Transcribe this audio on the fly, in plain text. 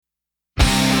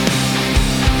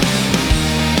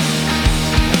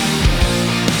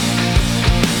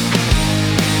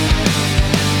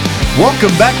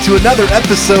Welcome back to another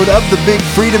episode of The Big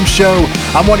Freedom Show.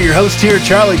 I'm one of your hosts here,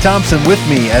 Charlie Thompson. With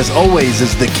me, as always,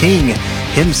 is the king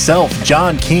himself,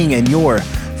 John King, and your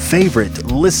favorite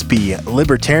lispy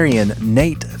libertarian,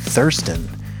 Nate Thurston.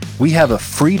 We have a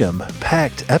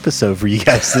freedom-packed episode for you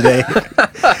guys today.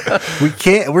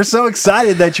 We're so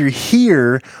excited that you're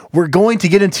here. We're going to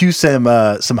get into some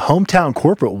hometown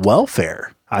corporate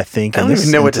welfare, I think. I don't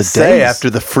even know what to say after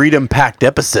the freedom-packed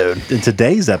episode. In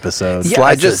today's episode.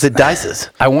 Slices and dices.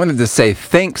 I wanted to say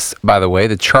thanks, by the way,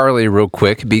 to Charlie real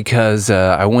quick, because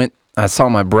I saw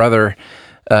my brother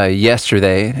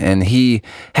yesterday, and he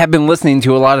had been listening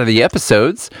to a lot of the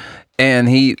episodes, and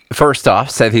he, first off,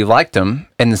 said he liked them,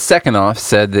 and the second off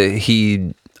said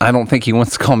that I don't think he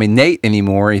wants to call me Nate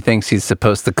anymore. He thinks he's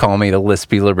supposed to call me the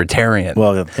lispy libertarian.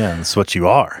 Well, yeah, that's what you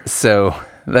are. So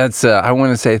that's, I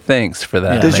want to say thanks for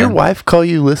that. Yeah. Does your wife call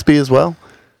you lispy as well?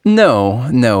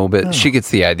 No, but she gets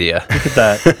the idea. Look at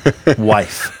that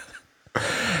wife.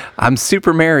 I'm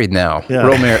super married now, Yeah.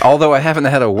 real married. Although I haven't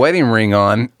had a wedding ring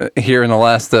on here in the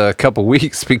last couple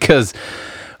weeks because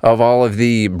of all of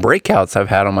the breakouts I've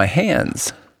had on my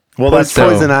hands. Well, that's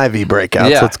poison ivy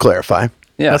breakouts. Yeah. Let's clarify.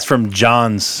 Yeah, That's from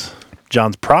John's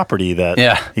property that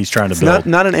he's trying to It's build.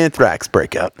 not an anthrax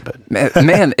breakout, but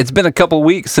man, it's been a couple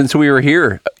weeks since we were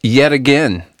here yet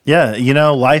again. Yeah,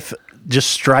 life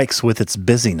just strikes with its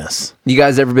busyness. You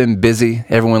guys ever been busy?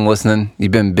 Everyone listening,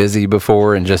 you've been busy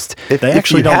before and just if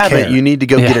actually you don't haven't, care. you need to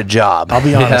go get a job. I'll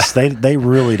be honest, they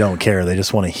really don't care. They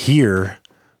just want to hear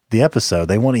the episode.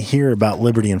 They want to hear about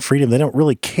liberty and freedom. They don't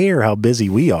really care how busy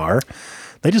we are.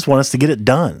 They just want us to get it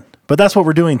done. But that's what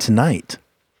we're doing tonight.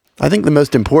 I think the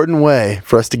most important way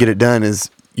for us to get it done is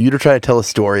you to try to tell a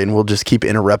story, and we'll just keep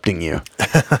interrupting you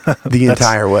the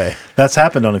entire way. That's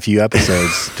happened on a few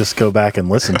episodes. Just go back and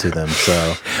listen to them.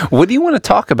 So, what do you want to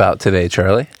talk about today,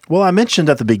 Charlie? well, I mentioned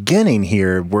at the beginning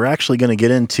here, we're actually going to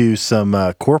get into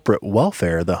some corporate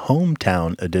welfare, the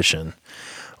hometown edition,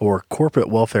 or corporate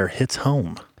welfare hits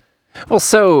home. Well,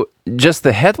 so just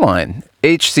the headline,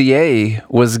 HCA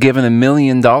was given $1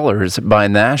 million by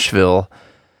Nashville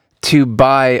to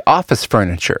buy office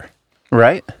furniture,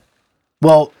 right?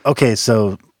 Well, okay,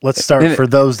 so let's start for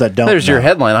those that don't There's know. your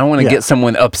headline. I want to Yeah. get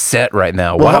someone upset right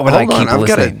now. Well, Why would I hold keep on. I've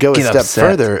got listening? to go Get a step upset.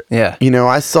 further. Yeah.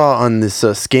 I saw on this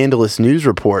scandalous news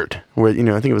report where, I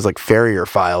think it was like Farrier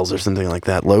Files or something like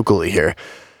that locally here,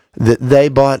 that they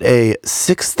bought a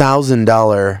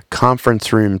 $6,000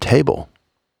 conference room table.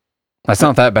 That's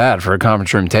not that bad for a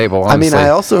conference room table, honestly. I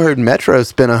also heard Metro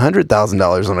spent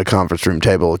 $100,000 on a conference room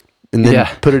table and then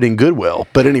put it in Goodwill.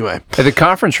 But anyway. The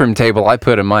conference room table I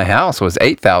put in my house was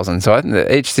 $8,000, so I think the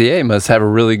HCA must have a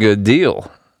really good deal,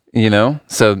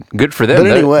 So good for them.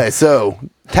 But anyway, so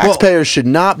taxpayers should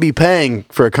not be paying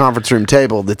for a conference room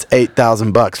table that's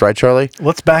 $8,000, right, Charlie?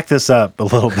 Let's back this up a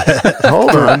little bit.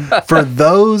 Hold on. For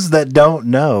those that don't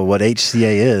know what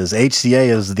HCA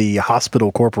is the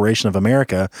Hospital Corporation of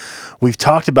America. We've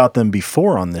talked about them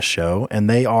before on this show, and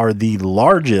they are the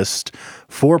largest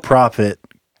for-profit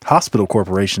hospital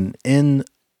corporation in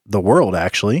the world,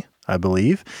 actually, I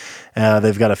believe.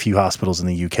 They've got a few hospitals in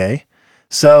the UK.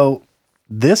 So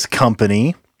this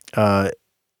company,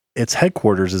 its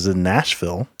headquarters is in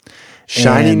Nashville.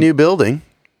 Shiny new building.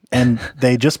 And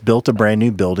they just built a brand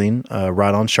new building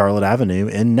right on Charlotte Avenue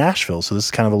in Nashville. So this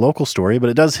is kind of a local story, but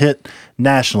it does hit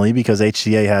nationally because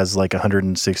HCA has like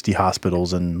 160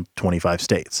 hospitals in 25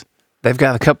 states. They've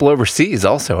got a couple overseas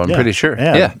also, I'm pretty sure.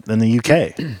 Yeah, in the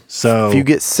UK. So If you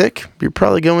get sick, you're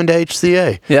probably going to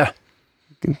HCA. Yeah.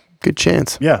 Good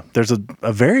chance. yeah, there's a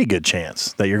very good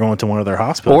chance that you're going to one of their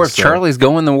hospitals. Or if So, Charlie's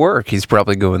going to work, he's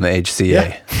probably going to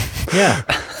HCA. yeah,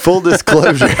 Full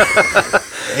disclosure.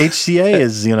 HCA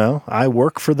is, I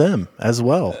work for them as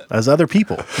well as other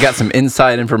people. Got some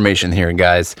inside information here,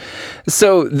 guys.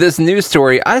 So this news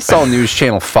story, I saw News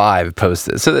Channel 5 post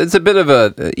it. So it's a bit of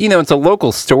a, it's a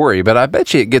local story, but I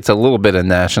bet you it gets a little bit of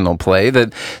national play,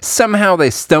 that somehow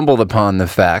they stumbled upon the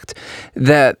fact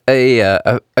that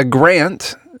a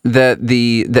grant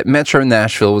that Metro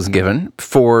Nashville was given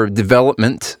for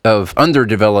development of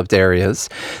underdeveloped areas,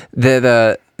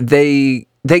 that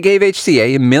they gave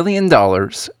HCA $1 million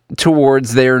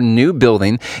towards their new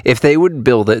building if they would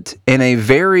build it in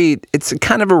it's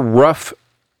kind of a rough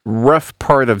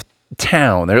part of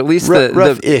town, or at least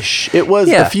rough-ish. It was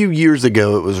a few years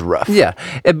ago. It was rough. Yeah,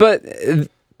 but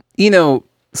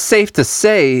safe to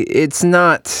say it's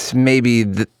not maybe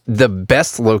the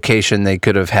best location they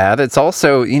could have had. It's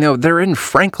also they're in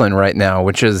Franklin right now,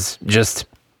 which is just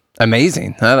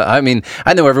amazing. I mean,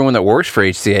 I know everyone that works for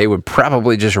HCA would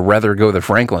probably just rather go to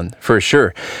Franklin for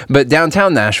sure. But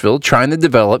downtown Nashville trying to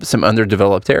develop some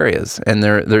underdeveloped areas, and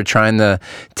they're trying to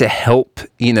help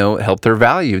help their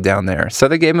value down there. So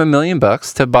they gave them $1 million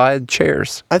to buy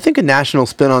chairs. I think a national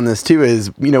spin on this too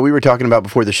is, we were talking about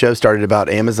before the show started about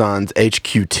Amazon's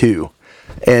HQ2,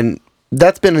 and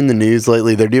that's been in the news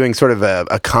lately. They're doing sort of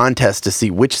a contest to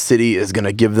see which city is going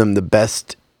to give them the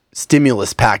best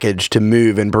stimulus package to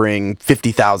move and bring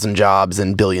 50,000 jobs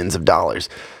and billions of dollars.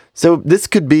 So this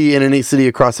could be in any city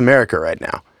across America right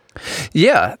now.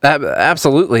 Yeah,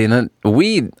 absolutely. And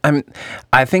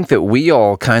I think that we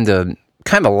all kind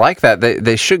of like that.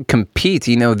 They should compete.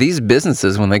 These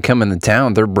businesses, when they come into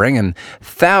town, they're bringing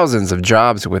thousands of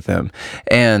jobs with them.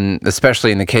 And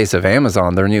especially in the case of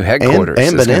Amazon, their new headquarters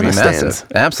and is banana be stands.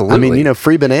 Massive. Absolutely. I mean,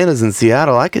 free bananas in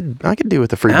Seattle. I could do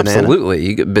with a free banana. Absolutely.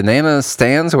 You get banana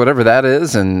stands, whatever that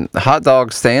is, and hot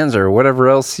dog stands or whatever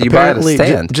else you buy at a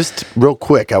stand. Just real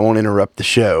quick, I won't interrupt the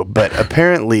show, but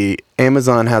apparently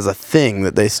Amazon has a thing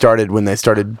that they started when they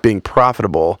started being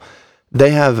profitable.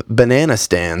 They have banana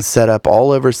stands set up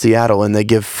all over Seattle, and they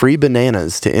give free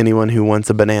bananas to anyone who wants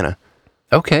a banana.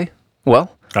 Okay.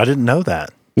 Well, I didn't know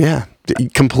that. Yeah.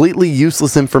 Completely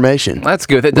useless information. That's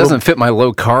good. That doesn't fit my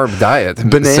low-carb diet.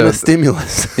 Banana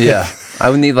stimulus. Yeah. I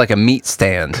would need like a meat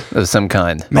stand of some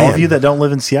kind. All of you that don't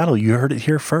live in Seattle, you heard it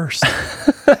here first.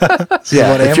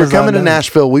 Yeah, if you're coming to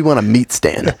Nashville, we want a meat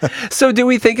stand. So do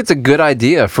we think it's a good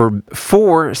idea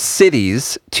for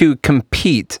cities to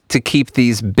compete to keep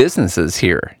these businesses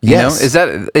here? Yes. Is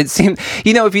that, it seemed,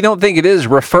 if you don't think it is,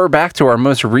 refer back to our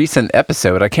most recent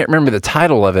episode. I can't remember the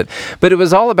title of it, but it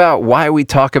was all about why we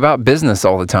talk about business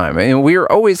all the time. And we're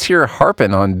always here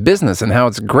harping on business and how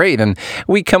it's great. And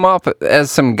we come up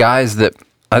as some guys that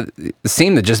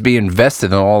seem to just be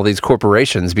invested in all these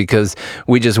corporations because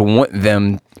we just want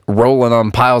them rolling on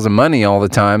piles of money all the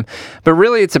time. But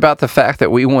really, it's about the fact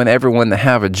that we want everyone to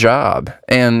have a job,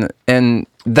 and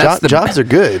that's jobs are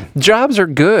good. Jobs are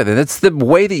good, and it's the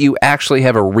way that you actually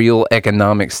have a real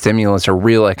economic stimulus or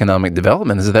real economic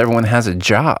development is that everyone has a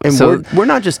job. And we're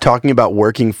not just talking about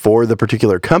working for the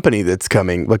particular company that's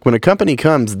coming. Like when a company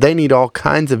comes, they need all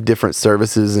kinds of different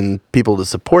services and people to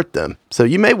support them. So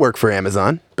you may work for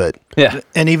Amazon, but yeah.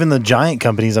 And even the giant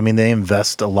companies, they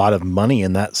invest a lot of money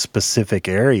in that specific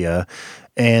area.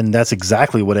 And that's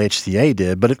exactly what HCA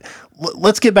did. But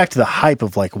let's get back to the hype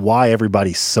of why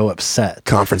everybody's so upset.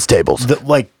 Conference tables.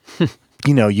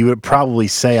 You would probably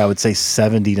say, I would say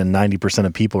 70 to 90%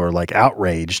 of people are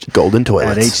outraged. Golden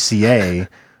toilets. At HCA,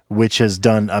 which has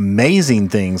done amazing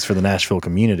things for the Nashville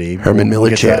community. Herman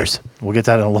Miller chairs. We'll get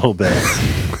to that in a little bit.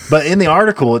 But in the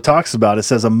article, it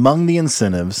says, among the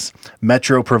incentives,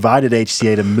 Metro provided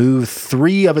HCA to move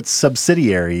 3 of its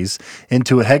subsidiaries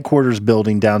into a headquarters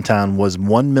building downtown was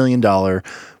 $1 million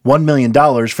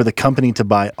for the company to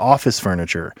buy office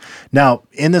furniture. Now,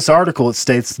 in this article, it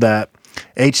states that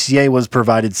HCA was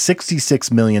provided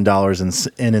 $66 million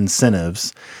in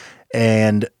incentives,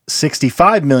 and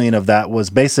 $65 million of that was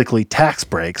basically tax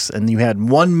breaks, and you had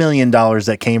 $1 million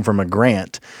that came from a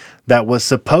grant that was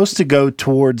supposed to go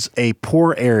towards a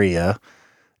poor area,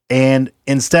 and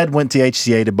instead went to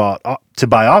HCA to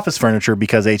buy office furniture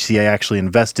because HCA actually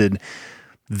invested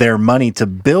their money to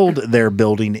build their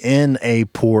building in a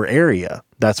poor area.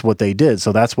 That's what they did.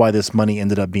 So that's why this money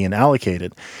ended up being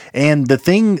allocated. And the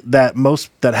thing that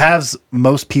has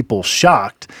most people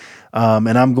shocked,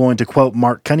 and I'm going to quote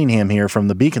Mark Cunningham here from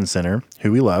the Beacon Center,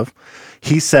 who we love.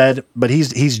 He said, but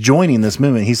he's joining this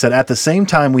movement. He said, at the same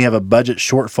time we have a budget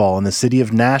shortfall in the city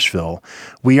of Nashville,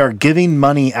 we are giving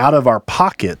money out of our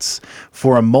pockets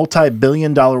for a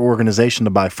multi-billion-dollar organization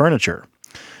to buy furniture.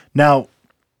 Now,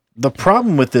 the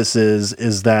problem with this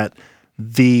is that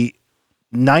the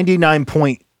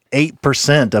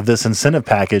 99.8% of this incentive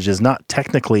package is not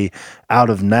technically out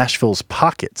of Nashville's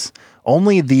pockets.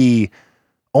 Only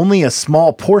a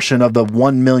small portion of the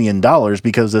 $1 million,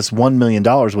 because this $1 million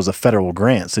was a federal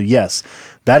grant. So yes,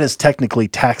 that is technically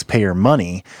taxpayer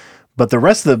money, but the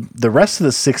rest of the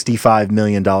 $65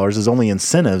 million is only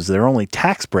incentives. They're only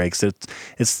tax breaks.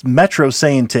 It's Metro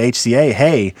saying to HCA,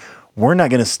 hey, we're not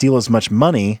going to steal as much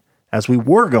money as we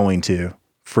were going to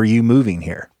for you moving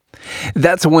here.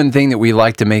 That's one thing that we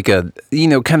like to make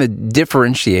kind of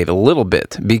differentiate a little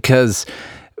bit, because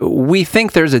we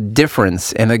think there's a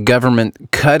difference in a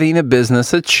government cutting a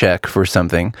business a check for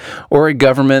something or a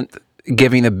government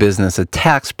giving a business a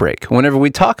tax break. Whenever we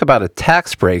talk about a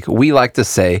tax break, we like to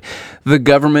say the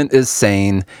government is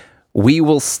saying we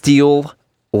will steal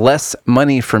less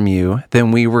money from you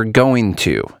than we were going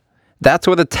to. That's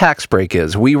what a tax break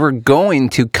is. We were going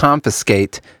to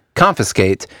confiscate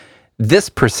this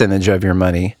percentage of your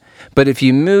money. But if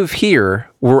you move here,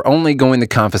 we're only going to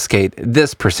confiscate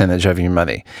this percentage of your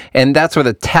money. And that's what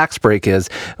a tax break is.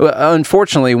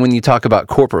 Unfortunately, when you talk about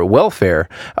corporate welfare,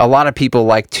 a lot of people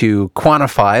like to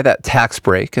quantify that tax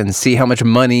break and see how much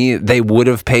money they would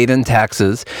have paid in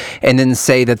taxes and then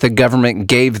say that the government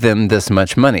gave them this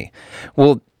much money.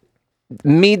 Well,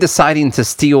 me deciding to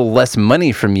steal less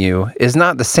money from you is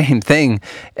not the same thing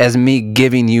as me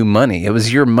giving you money. It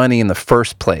was your money in the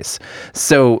first place.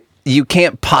 So you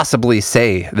can't possibly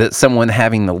say that someone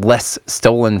having the less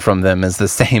stolen from them is the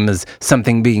same as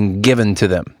something being given to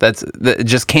them. That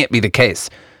just can't be the case.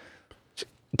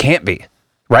 Can't be.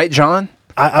 Right, John?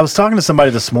 I was talking to somebody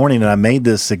this morning and I made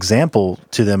this example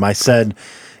to them. I said,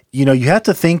 you have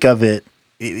to think of it.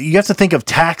 You have to think of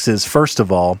taxes, first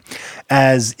of all,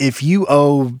 as if you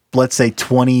owe, let's say,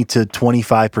 20 to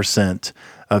 25%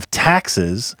 of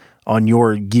taxes on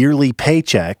your yearly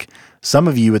paycheck. Some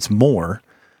of you, it's more.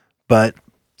 But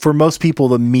for most people,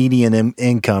 the median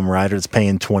income, right, is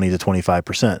paying 20 to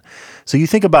 25%. So you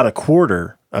think about a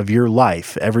quarter of your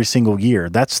life every single year.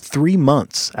 That's 3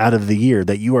 months out of the year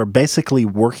that you are basically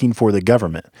working for the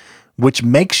government, which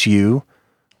makes you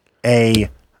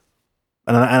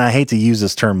and I hate to use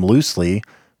this term loosely,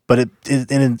 but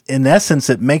in essence,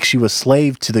 it makes you a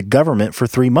slave to the government for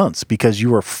 3 months because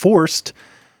you are forced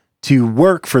to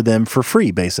work for them for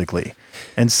free, basically.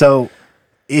 And so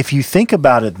if you think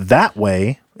about it that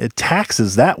way, it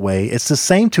taxes that way, it's the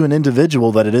same to an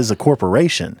individual that it is a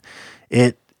corporation.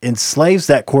 It enslaves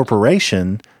that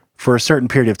corporation for a certain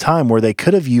period of time where they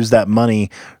could have used that money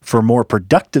for more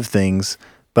productive things,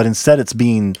 but instead it's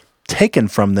being taken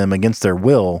from them against their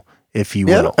will, if you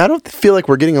will. I don't feel like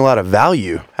we're getting a lot of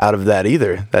value out of that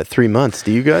either, that 3 months.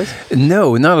 Do you guys?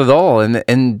 No, not at all.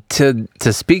 And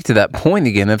to speak to that point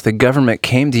again, if the government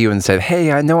came to you and said,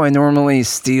 hey, I know I normally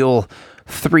steal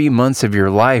 3 months of your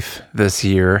life this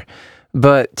year,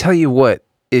 but tell you what,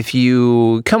 if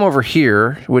you come over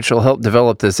here, which will help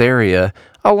develop this area,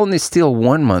 I'll only steal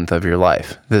 1 month of your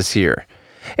life this year.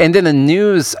 And then a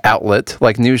news outlet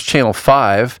like News Channel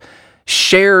 5,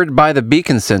 shared by the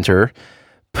Beacon Center,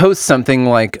 posts something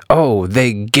like, oh,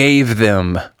 they gave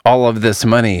them all of this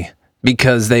money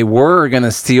because they were going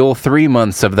to steal 3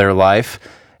 months of their life.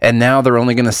 And now they're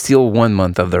only going to steal 1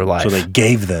 month of their life. So they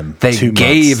gave them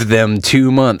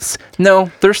 2 months. No,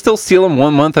 they're still stealing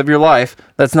 1 month of your life.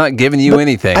 That's not giving you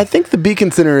anything. I think the Beacon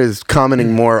Center is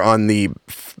commenting more on the,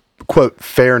 quote,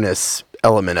 fairness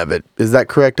element of it. Is that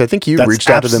correct? I think you reached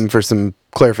out to them for some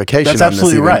clarification on this. That's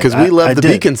absolutely right. Because we love the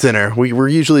Beacon Center. We're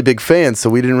usually big fans, so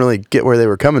we didn't really get where they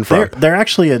were coming from. They're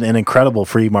actually an incredible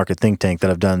free market think tank that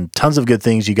have done tons of good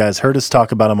things. You guys heard us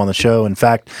talk about them on the show. In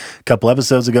fact, a couple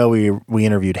episodes ago, we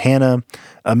interviewed Hannah.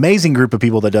 Amazing group of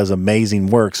people that does amazing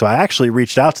work. So I actually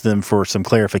reached out to them for some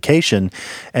clarification,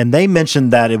 and they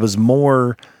mentioned that it was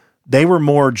they were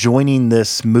more joining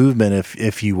this movement,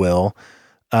 if you will,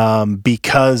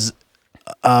 because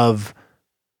of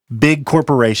big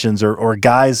corporations or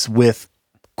guys with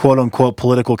quote unquote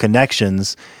political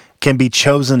connections can be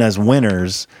chosen as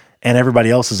winners and everybody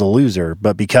else is a loser.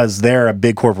 But because they're a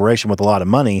big corporation with a lot of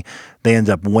money, they end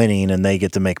up winning and they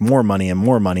get to make more money and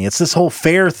more money. It's this whole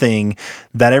fair thing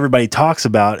that everybody talks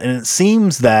about. And it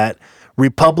seems that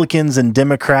Republicans and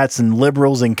Democrats and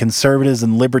liberals and conservatives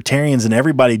and libertarians and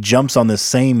everybody jumps on this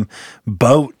same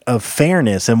boat of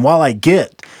fairness. And while I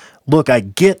get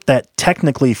that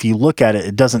technically, if you look at it,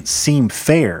 it doesn't seem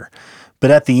fair.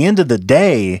 But at the end of the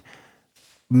day,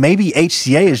 maybe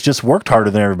HCA has just worked harder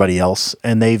than everybody else,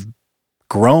 and they've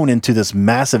grown into this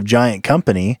massive giant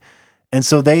company. And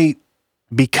so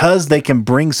because they can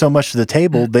bring so much to the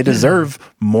table, they deserve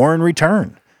more in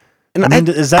return. And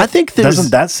I think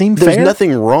doesn't that seem fair? There's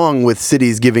nothing wrong with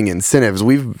cities giving incentives.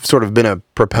 We've sort of been a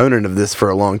proponent of this for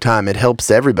a long time. It helps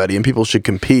everybody, and people should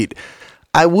compete.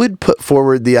 I would put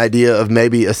forward the idea of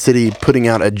maybe a city putting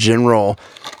out a general,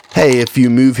 hey, if you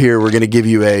move here, we're going to give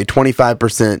you a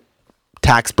 25%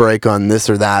 tax break on this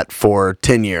or that for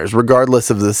 10 years, regardless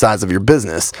of the size of your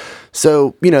business.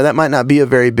 So, that might not be a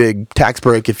very big tax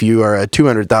break if you are a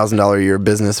 $200,000 a year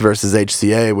business versus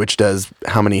HCA, which does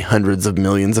how many hundreds of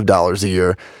millions of dollars a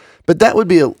year. But that would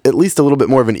be at least a little bit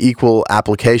more of an equal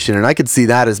application, and I could see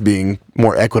that as being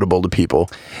more equitable to people.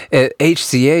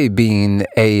 HCA being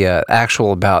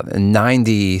actual about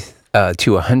 90 to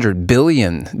 $100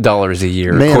 billion a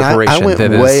year corporation. I went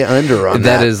way under on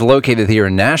that. That is located here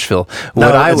in Nashville.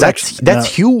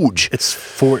 That's huge. It's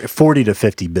 40 to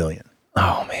 50 billion.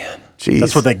 Oh man, jeez.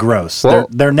 That's what they gross. Well,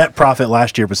 their net profit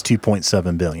last year was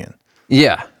 $2.7 billion.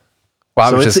 Yeah. Well,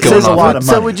 I was it's- just it going is a off lot of- of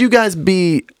So money. would you guys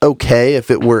be okay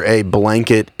if it were a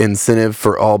blanket incentive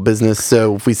for all business?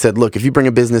 So if we said, look, if you bring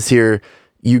a business here,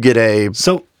 you get a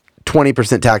So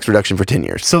 20% tax reduction for 10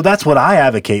 years. So that's what I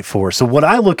advocate for. So what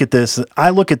I look at this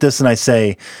and I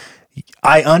say,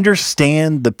 I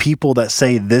understand the people that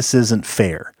say this isn't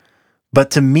fair. But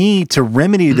to me, to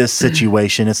remedy this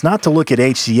situation, it's not to look at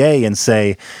HCA and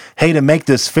say, hey, to make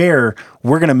this fair,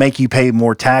 we're going to make you pay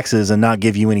more taxes and not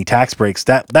give you any tax breaks.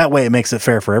 That way it makes it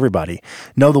fair for everybody.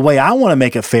 No, the way I want to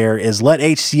make it fair is let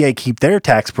HCA keep their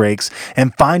tax breaks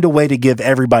and find a way to give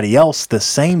everybody else the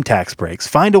same tax breaks.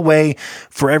 Find a way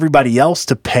for everybody else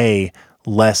to pay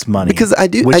less money. Because I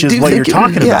do, which I is do what think you're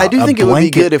talking about. Yeah, I do a think it would be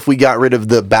blanket- good if we got rid of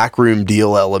the backroom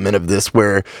deal element of this,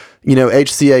 where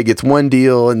HCA gets one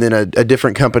deal and then a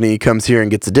different company comes here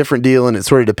and gets a different deal, and it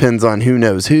sort of depends on who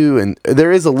knows who, and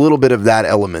there is a little bit of that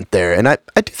element there. And I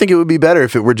do think it would be better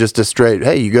if it were just a straight,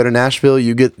 hey, you go to Nashville,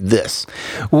 you get this,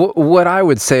 What I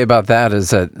would say about that is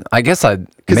that I guess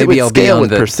because it would maybe I'll be scale on with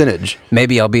the percentage.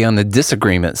 maybe I'll be on the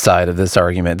disagreement side of this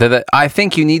argument. That I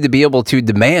think you need to be able to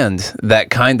demand that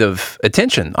kind of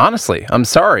attention. Honestly, I'm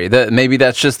sorry that maybe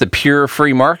that's just the pure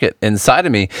free market inside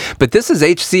of me. But this is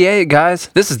HCA, guys.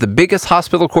 This is the biggest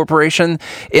hospital corporation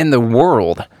in the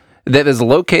world that is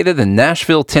located in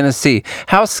Nashville, Tennessee.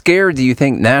 How scared do you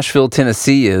think Nashville,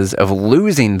 Tennessee is of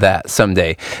losing that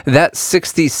someday? That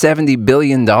 $60-70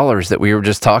 billion that we were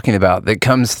just talking about that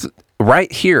comes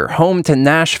right here, home to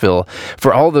Nashville,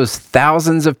 for all those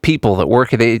thousands of people that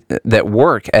work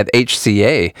at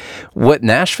HCA. What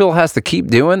Nashville has to keep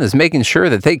doing is making sure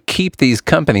that they keep these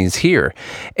companies here.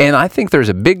 And I think there's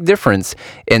a big difference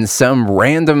in some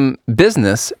random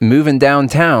business moving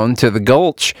downtown to the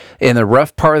Gulch in the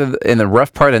rough part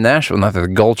of Nashville. Not that the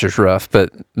Gulch is rough,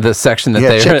 but the section that Yeah,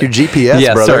 they check your GPS,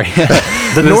 yeah, brother. sorry.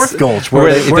 The North Gulch,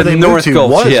 where they moved to,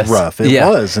 Gulch, was yes. rough. It Yeah.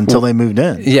 was until they moved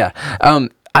in. Yeah.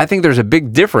 I think there's a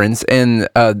big difference in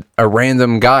a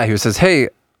random guy who says, hey,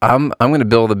 I'm going to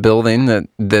build a building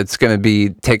that's going to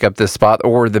take up this spot,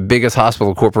 or the biggest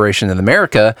hospital corporation in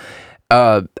America.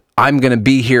 I'm going to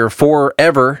be here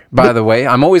forever, by the way.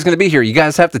 I'm always going to be here. You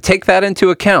guys have to take that into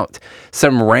account.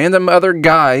 Some random other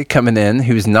guy coming in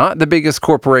who's not the biggest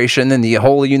corporation in the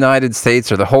whole United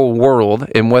States or the whole world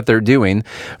in what they're doing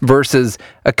versus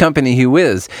a company who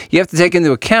is. You have to take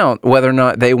into account whether or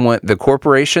not they want the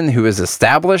corporation who is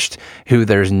established, who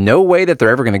there's no way that they're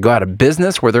ever going to go out of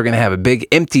business, where they're going to have a big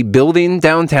empty building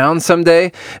downtown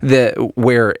someday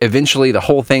where eventually the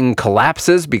whole thing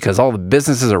collapses because all the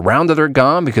businesses around it are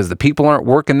gone because the people aren't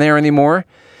working there anymore.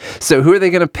 So who are they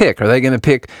going to pick? Are they going to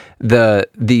pick the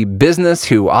business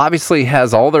who obviously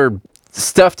has all their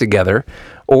stuff together,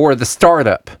 or the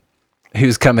startup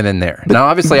who's coming in there? Now,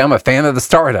 obviously, I'm a fan of the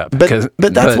startup. But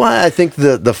that's why I think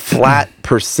the flat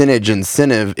percentage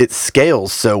incentive, it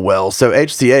scales so well. So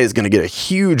HCA is going to get a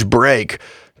huge break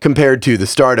compared to the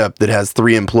startup that has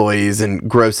 3 employees and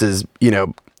grosses,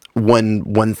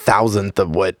 1/1000th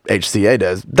of what HCA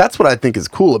does. That's what I think is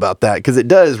cool about that, because it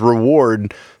does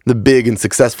reward the big and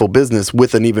successful business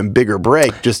with an even bigger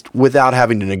break, just without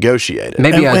having to negotiate it.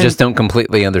 Maybe I And- just don't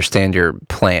completely understand your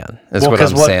plan, is what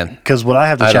I'm saying. Because what I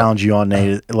have to I don't- challenge you on,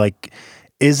 Nate,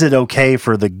 is it okay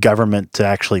for the government to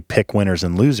actually pick winners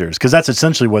and losers? Because that's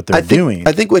essentially what they're doing.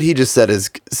 I think what he just said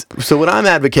is, so what I'm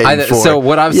advocating for. So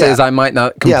what I've said is I might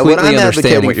not completely what I'm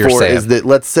understand what advocating you're for saying. is that,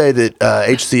 let's say that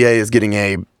HCA is getting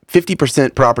a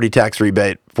 50% property tax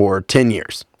rebate for 10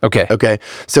 years. Okay. Okay.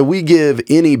 So we give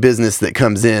any business that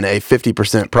comes in a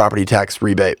 50% property tax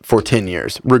rebate for 10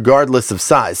 years, regardless of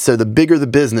size. So the bigger the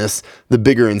business, the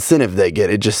bigger incentive they get.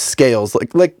 It just scales.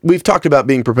 Like we've talked about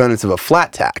being proponents of a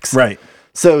flat tax. Right.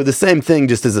 So the same thing,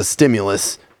 just as a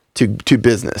stimulus to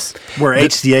business. Where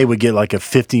HCA would get like a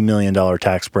 $50 million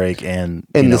tax break, and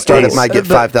The startup might get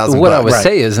 $5,000. What I would Right.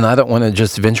 say is, and I don't want to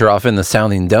just venture off into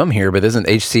sounding dumb here, but isn't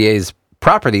HCA's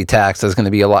property tax is going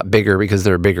to be a lot bigger because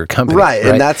they're a bigger company? Right.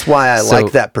 And that's why I So-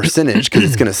 like that percentage, because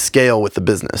it's going to scale with the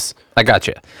business. I got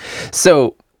you.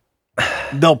 So,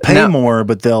 they'll pay Now- more,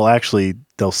 but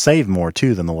they'll save more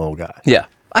too than the little guy. yeah.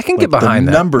 I can get But the behind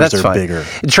that. numbers That's are fine. bigger.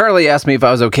 Charlie asked me if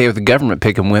I was okay with the government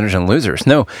picking winners and losers.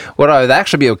 No, what I would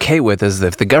actually be okay with is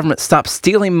if the government stopped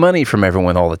stealing money from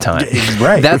everyone all the time.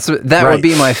 Right. That Right. would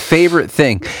be my favorite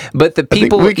thing. But the think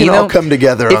people, we can all come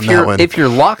together if on that you're- one. If you're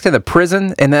locked in a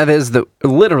prison, and that is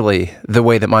literally the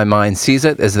way that my mind sees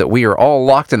it, is that we are all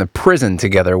locked in a prison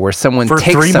together where someone For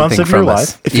takes 3 months something of your from us.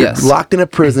 life. If Yes. you're locked in a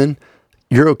prison,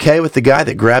 you're okay with the guy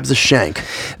that grabs a shank.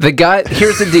 The guy,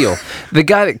 here's the deal. The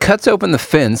guy that cuts open the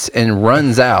fence and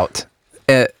runs out,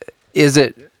 is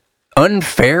it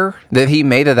unfair that he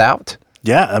made it out?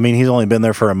 Yeah, I mean, he's only been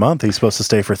there for a month. He's supposed to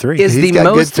stay for 3. Is He's the got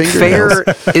good most fair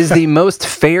fingernails. is the most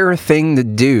fair thing to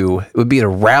do would be to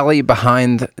rally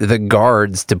behind the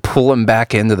guards to pull him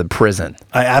back into the prison.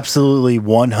 I absolutely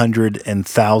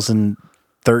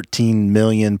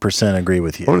 113,000,000% agree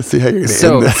with you. I want to see how you're going to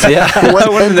So end this. yeah, I want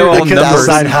to know all I can numbers.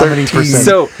 decide how many percent.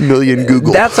 So million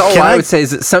Google. that's all Can I I- would say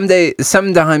is that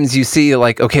sometimes you see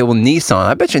like, okay, well, Nissan,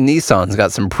 I bet you Nissan's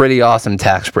got some pretty awesome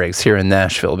tax breaks here in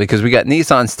Nashville because we got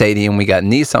Nissan Stadium, we got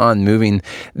Nissan moving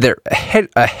their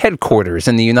headquarters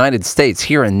in the United States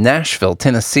here in Nashville,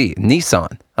 Tennessee.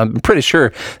 Nissan. I'm pretty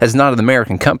sure that's not an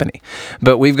American company,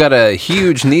 but we've got a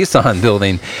huge Nissan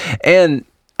building, and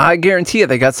I guarantee you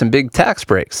they got some big tax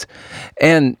breaks.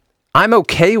 And I'm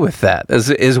okay with that,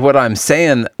 is what I'm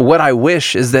saying. What I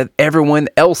wish is that everyone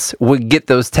else would get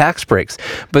those tax breaks.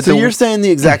 But So you're saying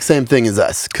the exact same thing as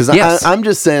us? Because Yes. I'm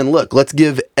just saying, look, let's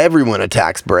give everyone a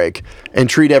tax break and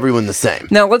treat everyone the same.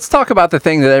 now let's talk about the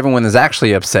thing that everyone is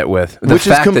actually upset with. Which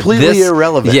is completely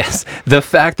irrelevant. Yes. The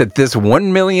fact that this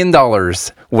 $1 million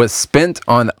was spent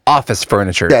on office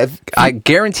furniture. Yeah, I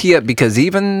guarantee it, because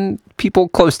even people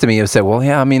close to me have said, well,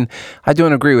 yeah, I mean, I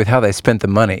don't agree with how they spent the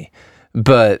money.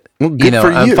 But, good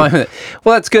for I'm you. fine with it.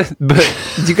 Well, that's good. But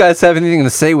do you guys have anything to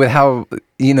say with how,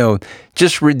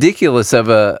 just ridiculous of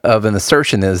an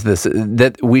assertion is this,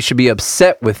 that we should be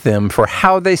upset with them for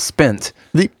how they spent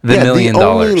the $1 million? The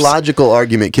only logical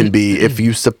argument can be if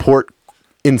you support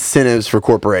incentives for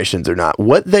corporations or not.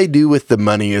 What they do with the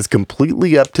money is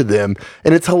completely up to them.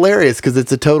 And it's hilarious because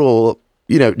it's a total,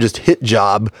 just hit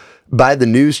job by the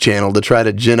news channel to try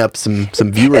to gin up some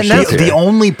viewership. that's The here.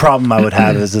 only problem I would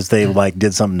have is they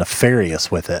did something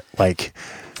nefarious with it. Like,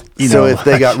 So if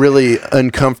they got really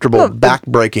uncomfortable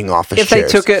back-breaking office If chairs. they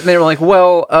took it and they were like,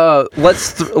 well,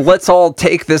 let's all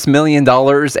take this $1 million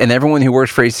and everyone who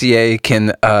works for ACA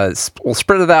can we'll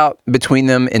spread it out between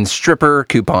them in stripper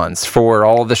coupons for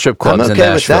all of the strip I'm clubs in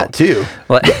okay with Nashville. that too.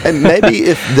 Like- And maybe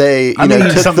if they, I mean,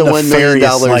 took the something $1 million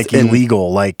nefarious, like and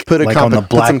illegal, like put on the put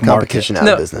black some market. competition out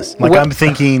No. of business. Like, What- I'm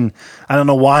thinking, I don't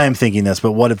know why I'm thinking this,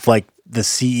 but what if like the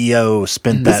CEO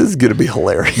spent This that is going to be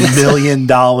hilarious. $1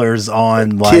 million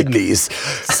on like Kidneys.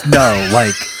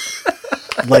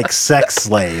 like sex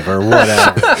slave or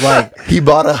whatever. Like, He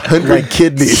bought 100 Like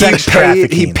kidneys. sex he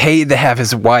trafficking. paid to have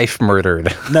his wife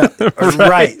murdered. no,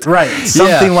 right,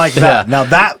 something Yeah, like that. yeah. Now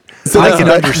that So I does can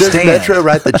Met- understand. Does Metro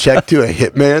write the check to a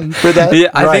hitman for that? Yeah,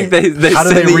 I Right. think they How do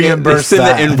send they the- reimburse they send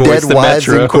that? the invoice Dead to Wives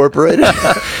Metro. Incorporated.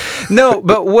 No,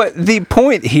 but what the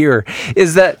point here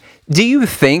is that, do you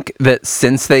think that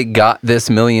since they got this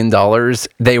 $1 million,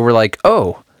 they were like,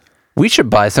 oh, we should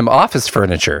buy some office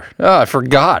furniture? Oh, I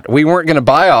forgot. We weren't going to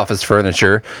buy office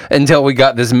furniture until we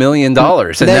got this $1 million.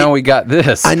 And now we got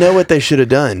this. I know what they should have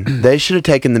done. They should have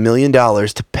taken the $1 million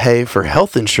to pay for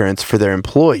health insurance for their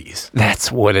employees.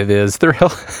 That's what it is.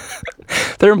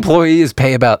 Their employees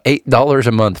pay about $8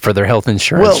 a month for their health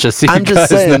insurance. Well, just so you I'm guys just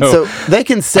saying, know. so they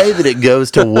can say that it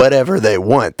goes to whatever they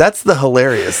want. That's the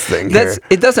hilarious thing here.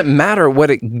 It doesn't matter what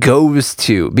it goes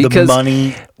to, the because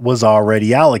money was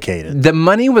already allocated. the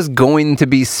money was going to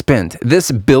be spent. This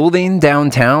building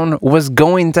downtown was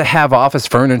going to have office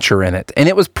furniture in it. And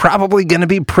it was probably going to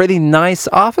be pretty nice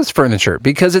office furniture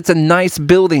because it's a nice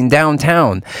building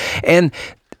downtown. And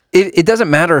it doesn't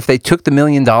matter if they took the $1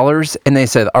 million and they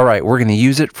said, all right, we're going to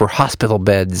use it for hospital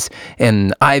beds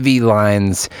and IV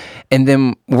lines, and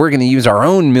then we're going to use our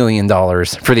own $1 million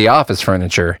for the office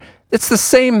furniture. It's the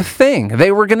same thing.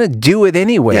 They were going to do it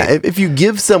anyway. Yeah, if you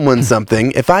give someone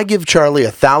something, if I give Charlie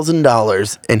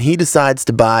 $1,000 and he decides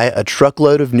to buy a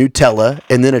truckload of Nutella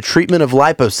and then a treatment of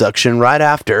liposuction right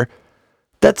after,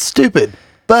 that's stupid.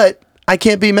 But I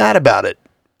can't be mad about it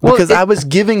Well, because I was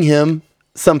giving him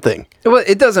something. Well,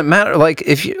 it doesn't matter. Like,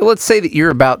 let's say that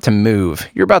you're about to move.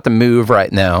 You're about to move right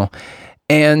now,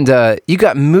 and you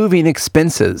got moving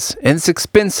expenses, and it's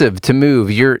expensive to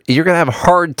move. You're gonna have a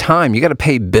hard time. You got to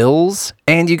pay bills,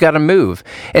 and you got to move.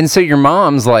 And so your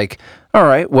mom's like, "All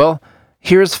right, well,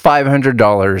 here's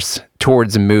 $500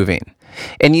 towards moving,"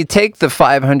 and you take the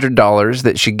 $500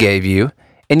 that she gave you,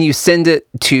 and you send it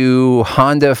to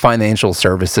Honda Financial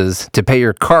Services to pay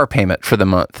your car payment for the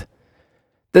month.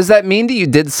 Does that mean that you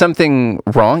did something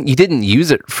wrong? You didn't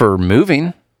use it for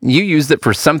moving. You used it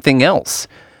for something else.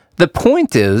 The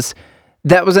point is,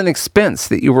 that was an expense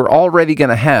that you were already going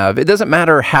to have. It doesn't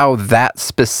matter how that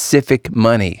specific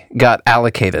money got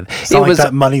allocated. It's not like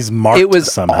that money's marked It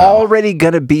was somehow. already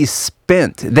going to be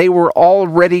spent. They were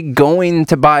already going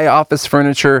to buy office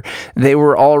furniture. They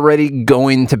were already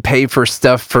going to pay for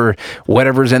stuff for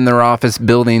whatever's in their office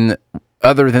building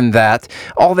other than that,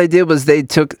 all they did was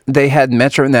they had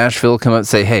Metro Nashville come up and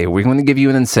say, hey, we're going to give you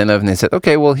an incentive. And they said,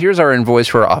 okay, well, here's our invoice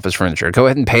for our office furniture. Go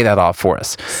ahead and pay that off for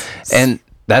us. And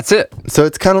that's it. So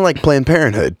it's kind of like Planned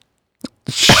Parenthood.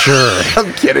 Sure.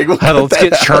 I'm kidding. Let's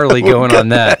get Charlie going on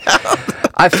that.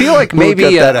 I feel like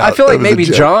maybe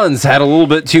John's had a little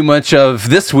bit too much of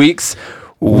this week's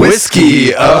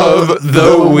Whiskey of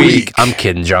the Week. I'm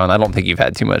kidding, John. I don't think you've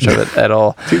had too much of it at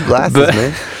all. 2 glasses,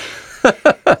 man.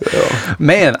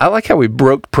 Man, I like how we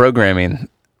broke programming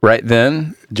right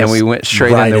then, and we went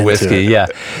straight into whiskey. Yeah,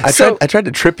 I tried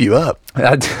to trip you up.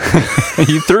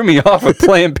 You threw me off with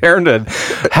Planned Parenthood.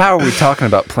 How are we talking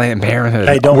about Planned Parenthood?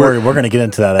 Hey, don't worry. We're going to get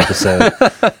into that episode.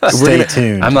 Stay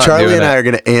tuned. Charlie and I are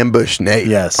going to ambush Nate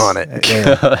on it.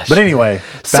 Yeah. But anyway,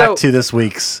 back to this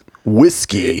week's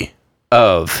Whiskey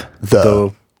of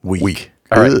the Week.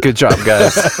 All right, good job,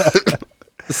 guys.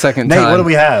 Second Nate, time. what do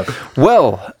we have?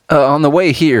 Well, on the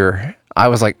way here, I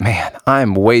was like, man,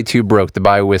 I'm way too broke to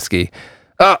buy whiskey.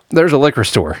 Oh, there's a liquor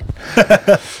store.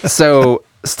 So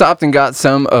stopped and got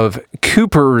some of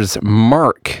Cooper's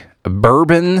Mark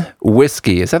bourbon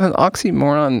whiskey. Is that an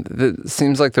oxymoron? That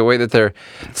seems like the way that they're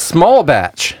small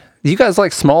batch. Do you guys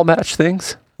like small batch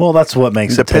things? Well, that's what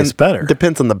makes it taste better.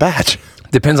 Depends on the batch.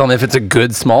 Depends on if it's a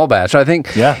good small batch. I think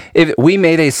if we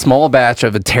made a small batch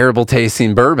of a terrible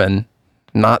tasting bourbon,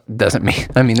 it's not going to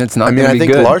be I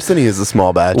think good. Larceny is a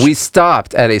small batch. We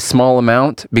stopped at a small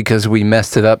amount because we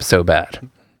messed it up so bad.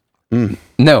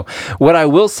 No, what I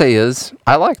will say is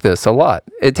I like this a lot.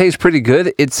 It tastes pretty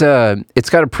good. It's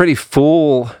got a pretty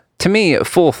full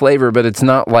flavor, but it's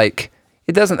not like,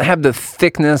 it doesn't have the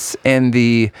thickness and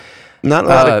the not a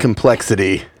lot of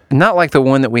complexity. Not like the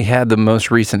one that we had the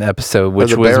most recent episode,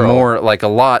 which was more like a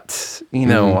lot, I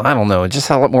don't know, it just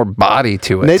had a lot more body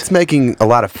to it. Nate's making a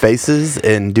lot of faces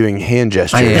and doing hand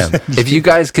gestures. I am. If you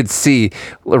guys could see,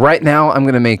 right now I'm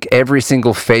going to make every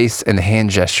single face and hand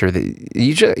gesture that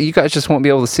you guys just won't be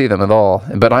able to see them at all.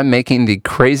 But I'm making the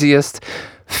craziest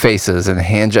faces and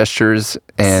hand gestures,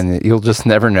 and you'll just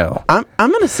never know. I'm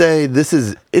going to say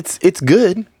it's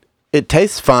good. It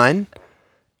tastes fine.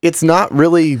 It's not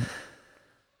really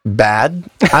bad.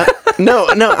 I'm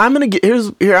gonna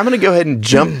go ahead and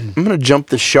jump. I'm gonna jump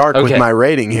the shark with my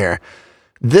rating here.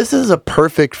 This is a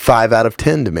perfect 5 out of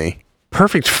 10 to me.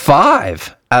 Perfect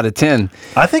 5 out of 10.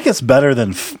 I think it's better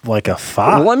than like a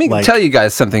 5. Well, let me tell you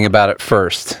guys something about it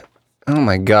first. Oh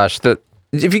my gosh,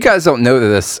 if you guys don't know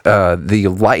this, the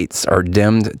lights are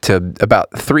dimmed to about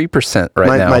 3%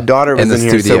 now. My daughter was in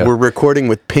here, studio. so we're recording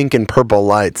with pink and purple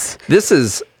lights. This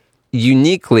is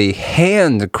uniquely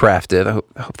handcrafted.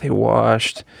 I hope they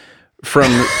washed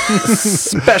from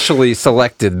specially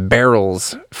selected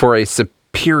barrels for a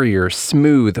superior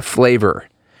smooth flavor.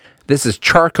 This is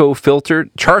charcoal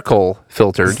filtered.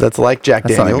 That's like Jack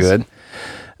Daniels. That's not good.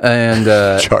 And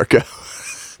charcoal.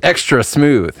 Extra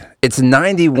smooth. It's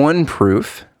 91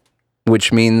 proof,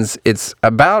 which means it's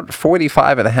about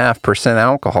 45.5%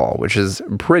 alcohol, which is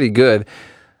pretty good.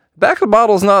 Back of the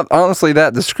bottle is not honestly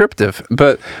that descriptive,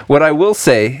 but what I will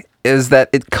say is that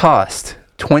it cost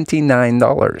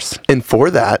 $29. And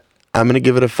for that, I'm going to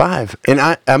give it a 5. And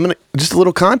I'm going to, just a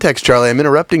little context, Charlie, I'm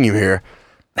interrupting you here.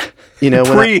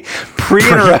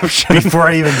 Pre-interruption. Before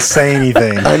I even say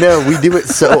anything. I know, we do it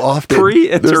so often.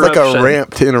 There's like a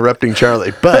ramp to interrupting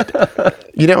Charlie. But,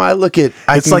 I look at...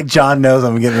 It's like John knows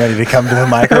I'm getting ready to come to the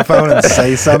microphone and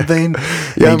say something.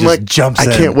 Yeah, I'm like, jumps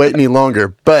in. I can't wait any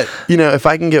longer. But, if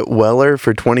I can get Weller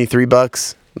for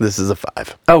 $23, this is a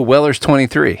 5. Oh, Weller's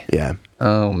 23. Yeah.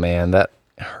 Oh, man, that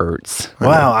hurts.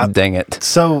 Wow. Dang it.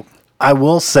 So, I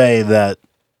will say that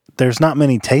there's not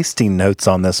many tasting notes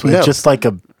on this one. No.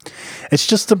 It's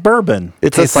just a bourbon.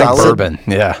 It's a solid bourbon.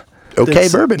 Yeah.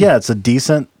 Bourbon. Yeah, it's a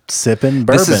decent sipping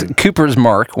bourbon. This is Cooper's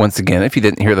Mark, once again, if you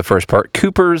didn't hear the first part.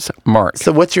 Cooper's Mark.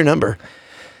 So what's your number?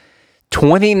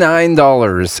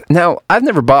 $29. Now, I've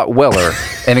never bought Weller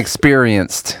and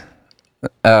experienced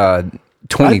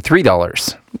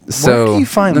 $23. So where do you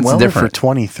find Weller different. for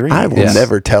 $23? I will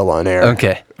never tell on air.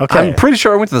 Okay. I'm pretty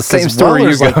sure I went to the same store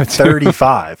you go to.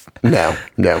 35. No.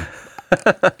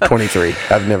 23.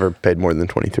 I've never paid more than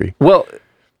 23. Well,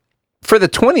 for the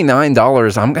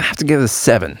 $29, I'm gonna have to give it a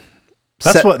 7.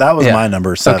 That was my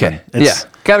number, 7. Okay.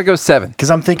 Gotta go 7. Because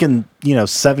I'm thinking,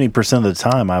 70% of the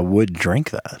time I would drink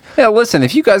that. Yeah, listen,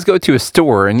 if you guys go to a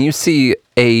store and you see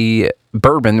a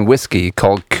bourbon whiskey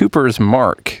called Cooper's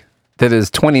Mark that is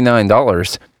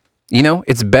 $29,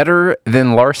 it's better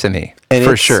than Larceny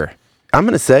for sure. I'm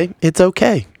gonna say it's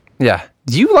okay. Yeah.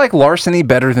 Do you like Larceny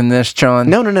better than this, John?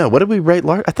 No. What did we rate?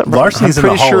 I thought Larceny's in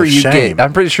the Hall of Shame.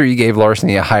 I'm pretty sure you gave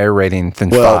Larceny a higher rating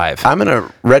than 5. I'm going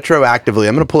to retroactively,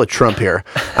 I'm going to pull a Trump here.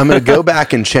 I'm going to go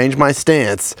back and change my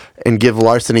stance and give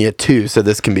Larceny a 2, so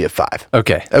this can be a 5.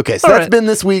 Okay. Okay, so All that's right. been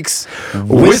this week's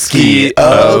Whiskey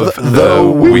of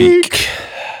the Week.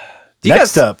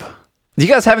 Next up. Do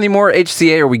you guys have any more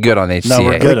HCA, or are we good on HCA? No,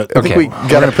 we're good. I think we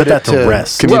got to put that to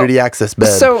rest. Community access bed.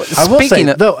 So, I will say, speaking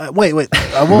of... though, wait.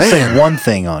 I will say one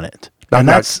thing on it. And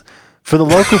that's for the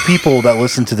local people that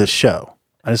listen to this show.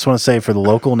 I just want to say for the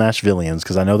local Nashvillians,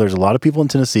 because I know there's a lot of people in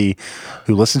Tennessee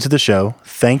who listen to the show.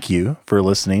 Thank you for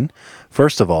listening,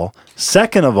 first of all.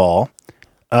 Second of all,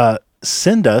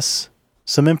 send us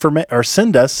some information or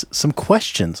send us some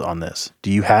questions on this.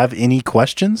 Do you have any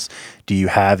questions? Do you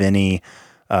have any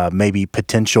maybe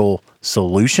potential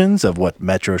solutions of what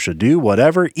Metro should do?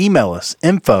 Whatever. Email us,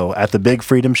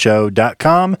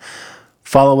 info@thebigfreedomshow.com.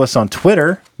 Follow us on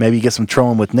Twitter. Maybe get some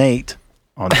trolling with Nate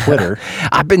on Twitter.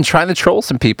 I've been trying to troll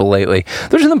some people lately.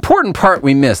 There's an important part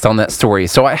we missed on that story,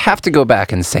 so I have to go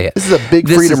back and say it. This is a Big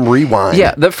Freedom rewind.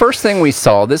 Yeah, the first thing we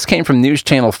saw, this came from News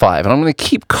Channel 5, and I'm going to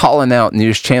keep calling out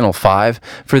News Channel 5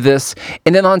 for this.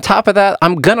 And then on top of that,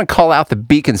 I'm going to call out the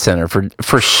Beacon Center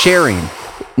for sharing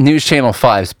News Channel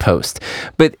 5's post.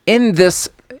 But in News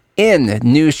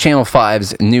Channel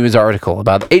 5's news article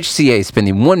about HCA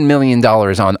spending $1 million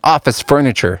on office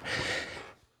furniture,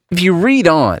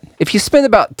 if you spend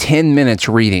about 10 minutes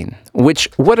reading,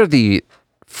 what are the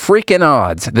freaking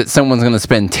odds that someone's going to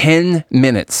spend 10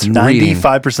 minutes reading?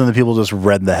 95% of the people just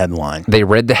read the headline. They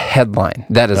read the headline.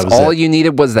 That is all you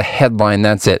needed was the headline.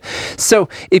 That's it. So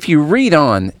if you read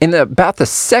on, in about the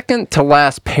second to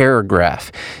last paragraph,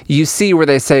 you see where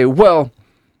they say, well,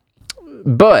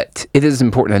 but it is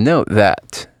important to note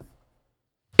that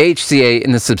HCA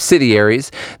and the subsidiaries,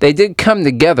 they did come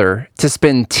together to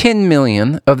spend $10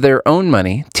 million of their own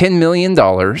money, $10 million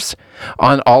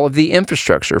on all of the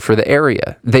infrastructure for the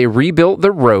area. They rebuilt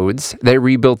the roads, they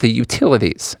rebuilt the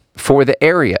utilities for the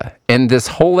area. And this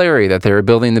whole area that they were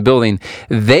building the building,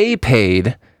 they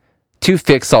paid to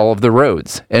fix all of the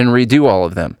roads and redo all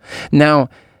of them. Now,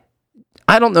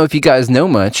 I don't know if you guys know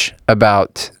much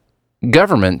about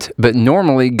government, but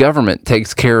normally government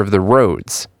takes care of the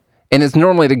roads. And it's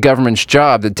normally the government's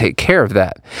job to take care of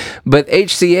that. But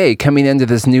HCA, coming into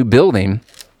this new building,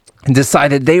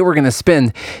 decided they were going to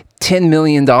spend $10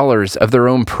 million of their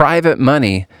own private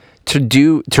money to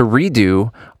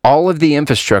redo all of the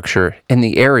infrastructure in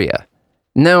the area.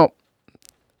 Now,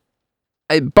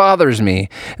 it bothers me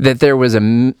that there was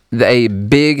a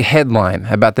big headline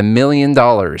about the $1 million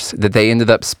that they ended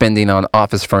up spending on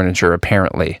office furniture,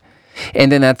 apparently.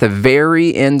 And then at the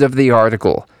very end of the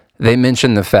article, they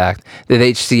mentioned the fact that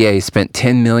HCA spent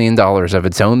 $10 million of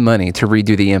its own money to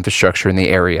redo the infrastructure in the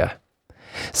area.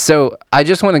 So I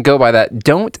just want to go by that.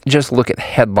 Don't just look at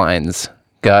headlines,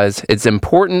 guys. It's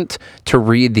important to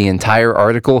read the entire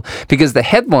article because the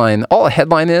headline, all a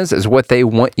headline is what they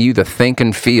want you to think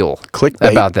and feel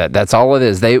Clickbait. about that. That's all it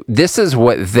is. This is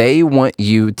what they want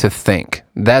you to think.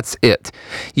 That's it.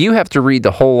 You have to read the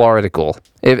whole article.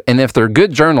 If they're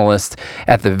good journalists,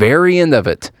 at the very end of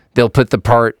it, they'll put the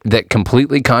part that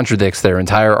completely contradicts their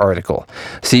entire article.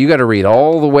 So you got to read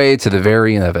all the way to the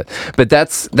very end of it. But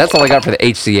that's all I got for the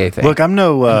HCA thing. Look, I'm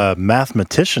no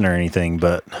mathematician or anything,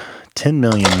 but 10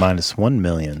 million minus 1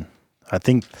 million. I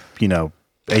think,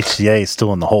 HCA is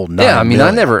still in the hole. Yeah, I mean,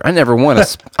 I never won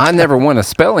a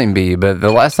spelling bee, but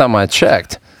the last time I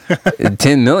checked,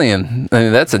 10 million, I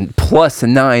mean, that's a plus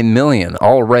 9 million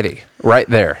already right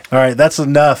there. All right, that's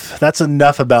enough. That's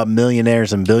enough about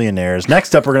millionaires and billionaires.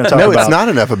 Next up, we're going to talk about... No, it's not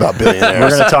enough about billionaires. We're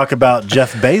going to talk about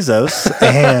Jeff Bezos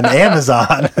and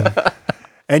Amazon.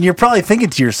 And you're probably thinking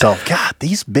to yourself, God,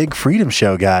 these Big Freedom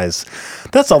Show guys,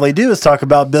 that's all they do is talk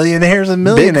about billionaires and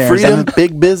millionaires. Big freedom,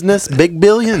 big business, big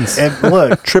billions. And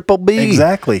look, Triple B.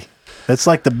 Exactly. It's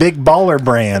like the Big Baller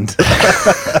brand.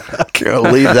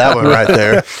 I'll leave that one right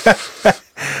there.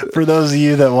 For those of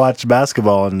you that watch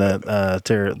basketball and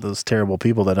those terrible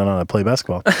people that don't know how to play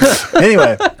basketball.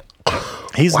 Anyway,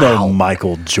 he's no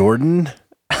Michael Jordan.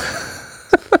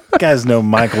 Guys know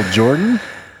Michael Jordan.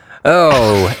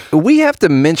 Oh, we have to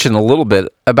mention a little bit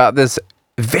about this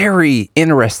very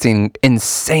interesting,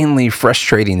 insanely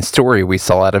frustrating story we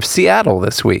saw out of Seattle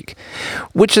this week,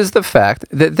 which is the fact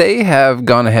that they have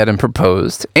gone ahead and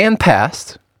proposed and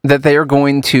passed that they are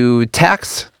going to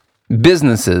tax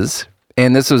businesses,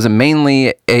 and this was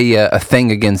mainly a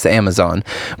thing against Amazon,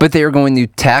 but they are going to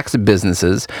tax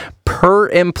businesses per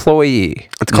employee.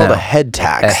 It's called a head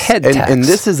tax. A head tax. And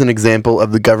this is an example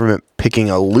of the government picking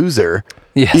a loser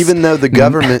Yes. Even though the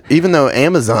government, even though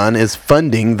Amazon is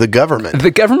funding the government.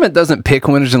 The government doesn't pick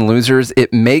winners and losers.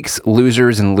 It makes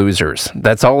losers and losers.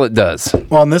 That's all it does.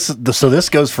 Well, and this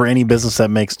goes for any business that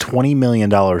makes $20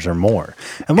 million or more.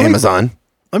 And Amazon.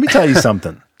 Let me tell you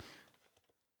something.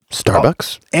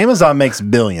 Starbucks. Amazon makes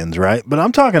billions, right? But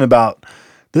I'm talking about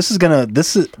this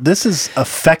is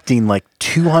affecting like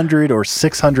 200 or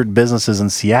 600 businesses in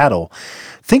Seattle.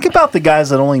 Think about the guys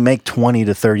that only make $20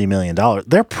 to $30 million.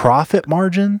 Their profit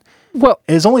margin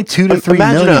is only $2 to $3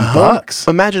 million bucks.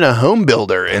 Imagine a home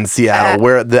builder in Seattle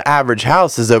where the average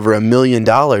house is over $1 million.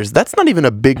 That's not even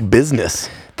a big business.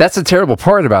 That's the terrible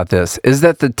part about this, is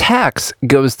that the tax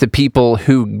goes to people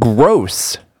who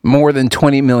gross more than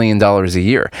 $20 million a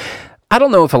year. I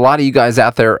don't know if a lot of you guys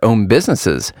out there own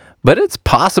businesses, but it's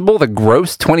possible to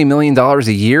gross $20 million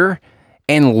a year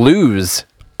and lose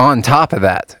on top of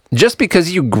that. Just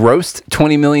because you grossed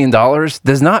 $20 million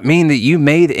does not mean that you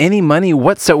made any money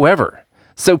whatsoever.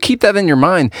 So keep that in your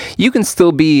mind. You can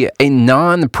still be a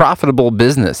non-profitable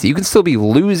business. You can still be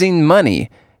losing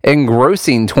money and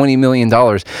grossing $20 million.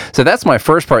 So that's my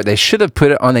first part. They should have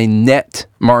put it on a net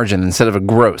margin instead of a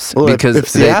gross. Well, because if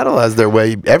Seattle has their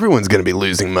way, everyone's going to be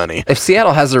losing money. If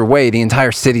Seattle has their way, the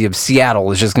entire city of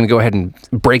Seattle is just going to go ahead and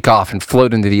break off and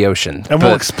float into the ocean. And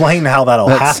we'll explain how that'll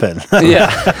happen.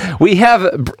 Yeah. We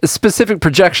have specific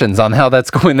projections on how that's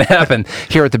going to happen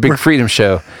here at the Big Freedom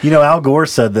Show. You know, Al Gore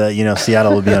said that,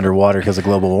 Seattle would be underwater because of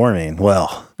global warming.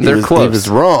 Well, they're close. He was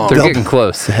wrong. They're getting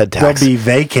close. They'll be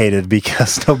vacated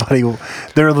because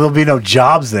there'll be no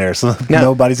jobs there, so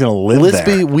nobody's going to live there.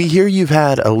 Lispy, we hear you've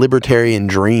had a libertarian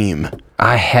dream.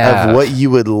 I have. Of what you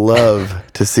would love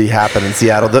to see happen in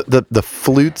Seattle. The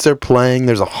flutes are playing.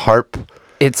 There's a harp.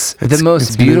 It's the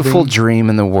most beautiful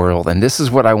dream in the world, and this is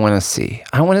what I want to see.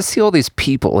 I want to see all these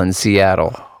people in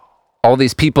Seattle. All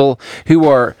these people who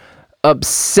are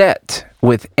upset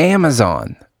with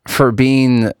Amazon for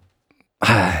being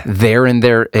there in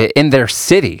their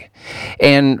city,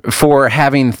 and for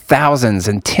having thousands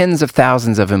and tens of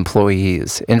thousands of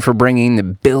employees, and for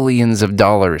bringing billions of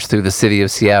dollars through the city of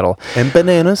Seattle. And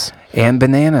bananas,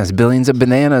 billions of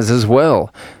bananas as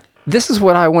well. This is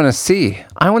what I want to see.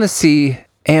 I want to see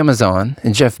Amazon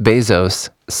and Jeff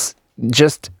Bezos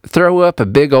just throw up a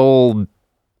big old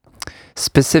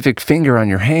specific finger on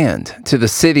your hand to the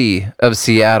city of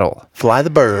Seattle. Fly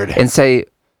the bird. And say,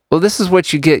 well, this is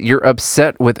what you get. You're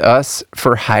upset with us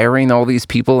for hiring all these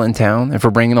people in town and for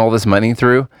bringing all this money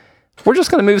through. We're just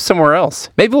going to move somewhere else.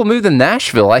 Maybe we'll move to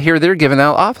Nashville. I hear they're giving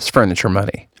out office furniture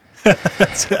money.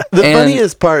 The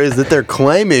funniest part is that they're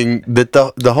claiming that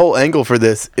the whole angle for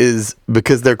this is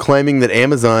because they're claiming that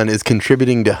Amazon is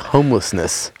contributing to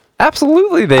homelessness.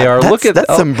 Absolutely, they are.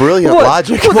 That's some brilliant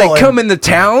logic. Well, they come into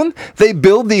town. They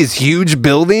build these huge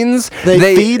buildings.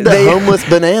 They feed the homeless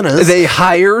bananas. They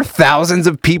hire thousands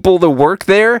of people to work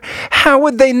there. How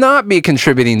would they not be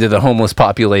contributing to the homeless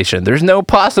population? There's no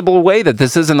possible way that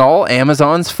this isn't all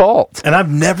Amazon's fault. And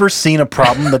I've never seen a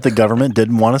problem that the government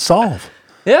didn't want to solve.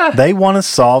 Yeah. They want to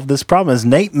solve this problem. As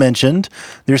Nate mentioned,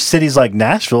 there's cities like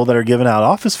Nashville that are giving out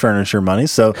office furniture money.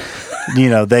 So,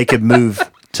 they could move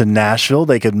to Nashville.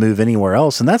 They could move anywhere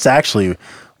else. And that's actually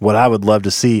what I would love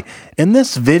to see. In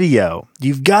this video,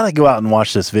 you've got to go out and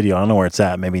watch this video. I don't know where it's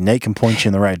at. Maybe Nate can point you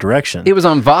in the right direction. It was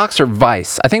on Vox or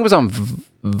Vice. I think it was on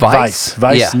Vice.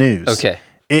 Vice News. Okay.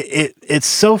 It's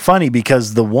so funny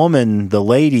because the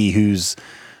lady who's,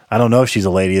 I don't know if she's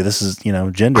a lady. This is,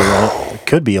 gender. It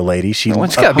could be a lady. She's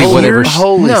got to be whatever.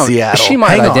 Seattle. She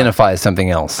might identify as something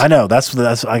else. I know. That's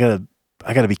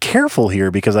I gotta be careful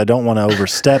here because I don't want to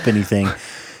overstep anything.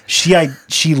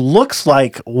 She looks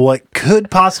like what could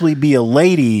possibly be a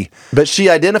lady, but she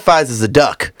identifies as a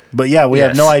duck. But yeah, we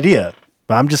have no idea.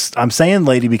 I'm saying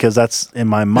lady because that's in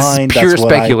my mind. Pure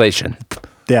speculation.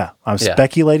 I'm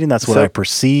speculating. That's what I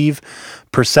perceive.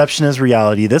 Perception is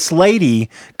reality. This lady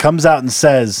comes out and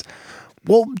says,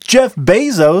 well, Jeff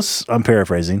Bezos, I'm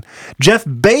paraphrasing, Jeff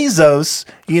Bezos,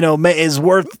 is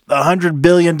worth $100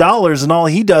 billion and all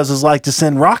he does is like to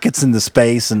send rockets into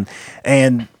space.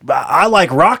 And I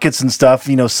like rockets and stuff.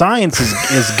 Science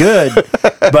is good,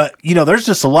 but there's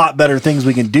just a lot better things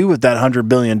we can do with that $100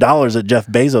 billion at Jeff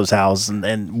Bezos' house.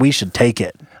 And we should take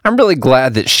it. I'm really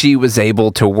glad that she was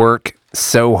able to work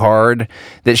so hard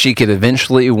that she could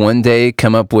eventually one day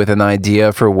come up with an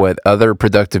idea for what other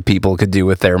productive people could do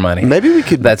with their money. Maybe we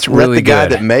could let the guy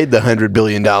that made the $100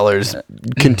 billion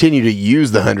continue to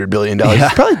use the $100 billion. Yeah.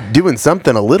 He's probably doing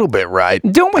something a little bit right.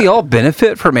 Don't we all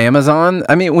benefit from Amazon?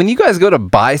 I mean, when you guys go to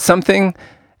buy something,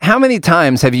 how many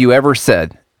times have you ever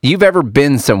said, you've ever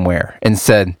been somewhere and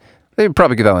said, they'd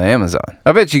probably get that on Amazon.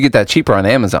 I bet you get that cheaper on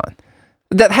Amazon.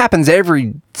 that happens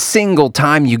every single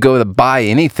time you go to buy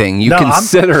anything. You No,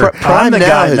 consider Prime the Now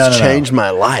guy- has no, no, no. changed my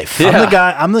life.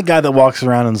 Yeah. I'm the guy that walks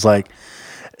around and is like,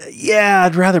 yeah,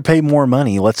 I'd rather pay more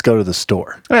money. Let's go to the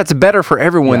store. it's better for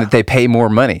everyone that they pay more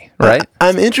money, right?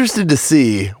 I'm interested to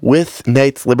see, with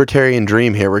Nate's libertarian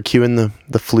dream here, we're cueing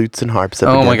the flutes and harps up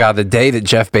Oh again. my God, the day that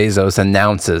Jeff Bezos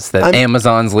announces that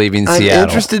Amazon's leaving I'm Seattle.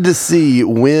 interested to see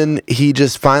when he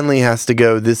just finally has to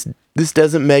go, this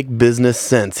doesn't make business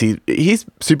sense. He's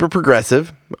super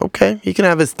progressive. Okay, he can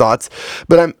have his thoughts,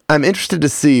 but I'm interested to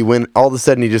see when all of a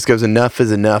sudden he just goes, enough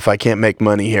is enough. I can't make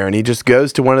money here, and he just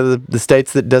goes to one of the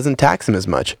states that doesn't tax him as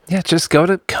much. Yeah, just come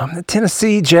to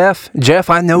Tennessee, Jeff. Jeff,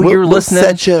 I know you're listening. We'll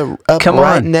set you up Come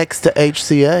right on. next to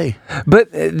HCA. But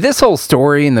this whole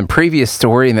story and the previous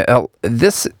story and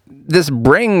this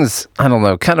brings, I don't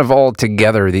know, kind of all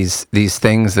together these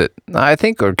things that I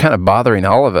think are kind of bothering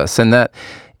all of us, and that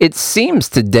it seems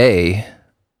today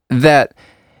that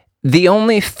the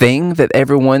only thing that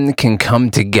everyone can come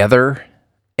together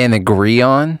and agree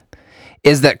on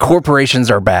is that corporations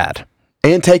are bad.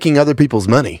 And taking other people's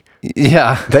money.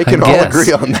 Yeah, They can I all guess.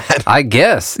 agree on that. I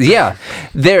guess, yeah.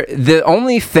 The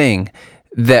only thing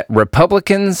that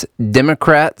Republicans,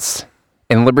 Democrats,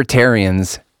 and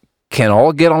Libertarians can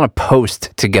all get on a post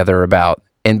together about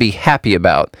and be happy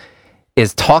about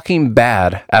is talking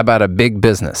bad about a big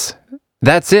business.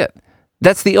 That's it.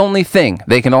 That's the only thing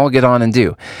they can all get on and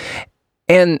do.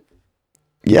 And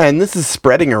Yeah, and this is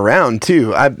spreading around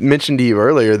too. I mentioned to you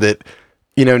earlier that,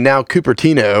 now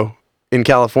Cupertino in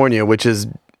California, which is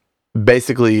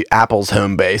basically Apple's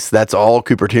home base, that's all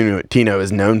Cupertino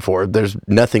is known for. There's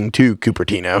nothing to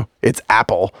Cupertino. It's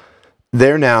Apple.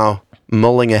 They're now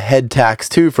mulling a head tax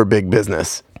too for big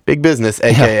business. Big business,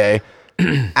 aka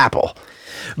Apple.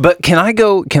 but can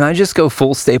I just go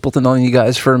full Stapleton on you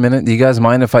guys for a minute? Do you guys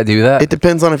mind if I do that? It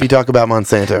depends on if you talk about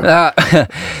Monsanto.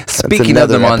 Speaking of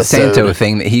the another Monsanto episode.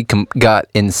 thing that he got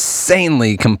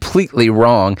insanely, completely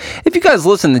wrong, if you guys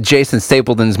listen to Jason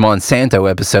Stapleton's Monsanto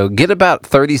episode, get about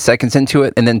 30 seconds into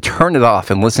it and then turn it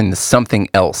off and listen to something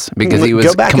else because he was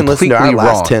Go back and listen completely to our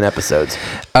wrong. last 10 episodes.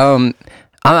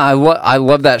 I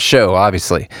love that show,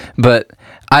 obviously, but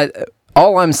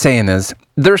all I'm saying is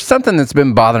there's something that's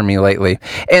been bothering me lately,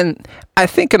 and I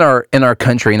think in our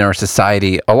country, in our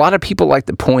society, a lot of people like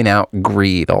to point out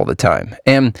greed all the time,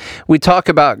 and we talk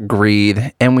about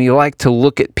greed, and we like to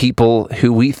look at people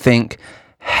who we think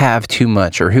have too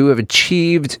much or who have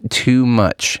achieved too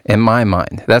much. In my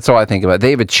mind, that's all I think about.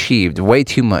 They've achieved way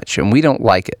too much, and we don't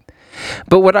like it.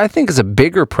 But what I think is a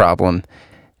bigger problem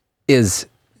is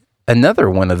another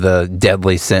one of the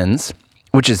deadly sins,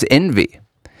 which is envy.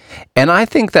 And I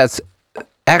think that's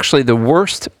actually the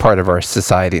worst part of our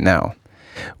society now,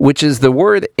 which is the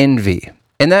word envy.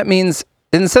 And that means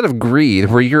instead of greed,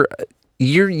 where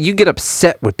you get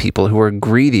upset with people who are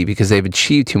greedy because they've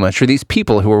achieved too much, or these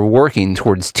people who are working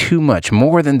towards too much,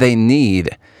 more than they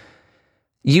need,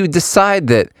 you decide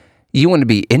that you want to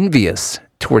be envious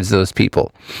towards those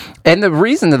people. And the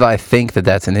reason that I think that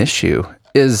that's an issue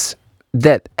is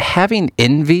that having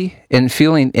envy and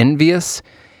feeling envious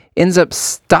ends up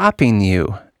stopping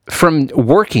you from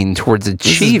working towards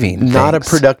achieving Not things. a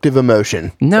productive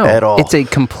emotion No, at all. it's a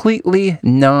completely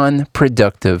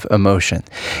non-productive emotion.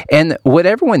 And what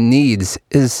everyone needs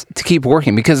is to keep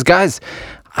working because, guys,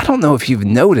 I don't know if you've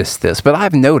noticed this, but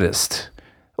I've noticed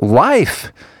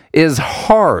life is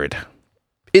hard.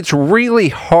 It's really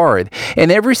hard.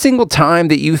 And every single time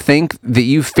that you think that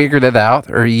you've figured it out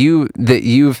or that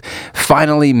you've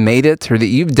finally made it or that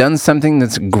you've done something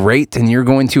that's great and you're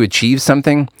going to achieve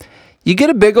something, you get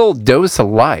a big old dose of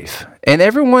life. And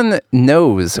everyone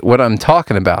knows what I'm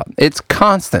talking about. It's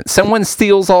constant. Someone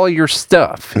steals all your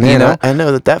stuff. Man, you know? I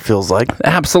know that feels like.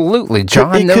 Absolutely.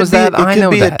 John It could knows be- that. I know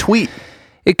It could be that. a tweet.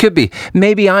 It could be.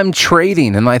 Maybe I'm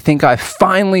trading and I think I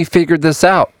finally figured this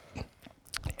out.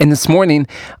 And this morning,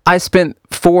 I spent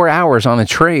 4 hours on a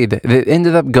trade that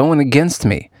ended up going against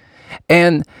me.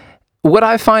 And what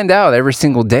I find out every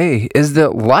single day is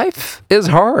that life is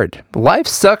hard. Life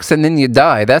sucks and then you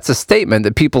die. That's a statement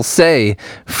that people say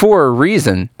for a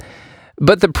reason.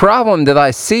 But the problem that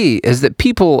I see is that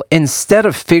people, instead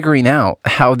of figuring out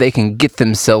how they can get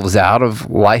themselves out of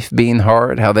life being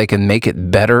hard, how they can make it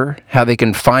better, how they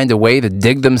can find a way to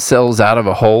dig themselves out of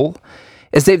a hole,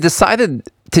 is they've decided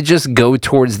to just go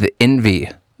towards the envy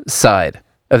side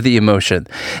of the emotion.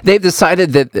 They've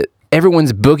decided that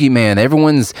everyone's boogeyman.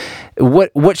 Everyone's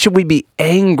what should we be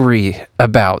angry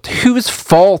about? Whose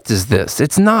fault is this?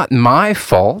 It's not my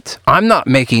fault. I'm not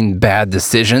making bad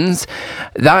decisions.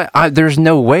 There's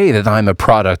no way that I'm a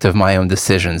product of my own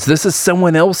decisions. This is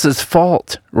someone else's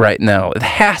fault right now. It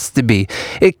has to be.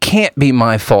 It can't be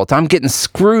my fault. I'm getting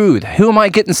screwed. Who am I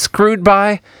getting screwed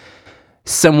by?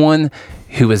 Someone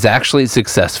who is actually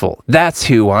successful. That's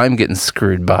who I'm getting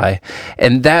screwed by.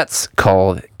 And that's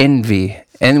called envy.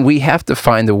 And we have to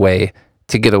find a way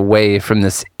to get away from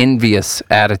this envious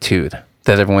attitude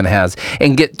that everyone has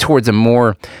and get towards a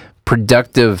more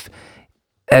productive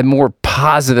and more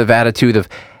positive attitude of,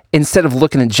 instead of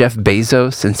looking at Jeff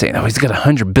Bezos and saying, oh, he's got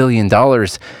 $100 billion,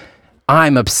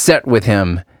 I'm upset with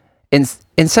him.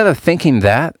 Instead of thinking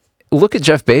that, look at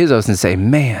Jeff Bezos and say,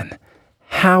 man,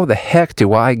 how the heck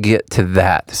do I get to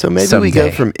that? So maybe someday? we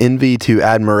go from envy to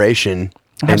admiration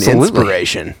and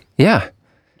inspiration. Yeah.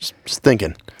 Just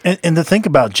thinking. And to think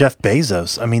about Jeff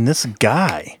Bezos, I mean, this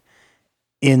guy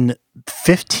in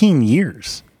 15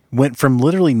 years went from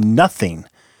literally nothing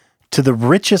to the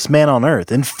richest man on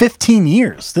earth in 15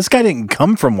 years. This guy didn't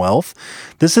come from wealth.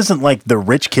 This isn't like the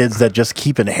rich kids that just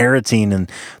keep inheriting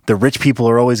and the rich people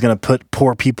are always going to put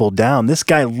poor people down. This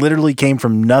guy literally came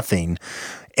from nothing.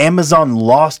 Amazon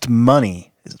lost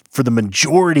money for the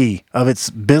majority of its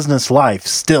business life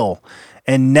still.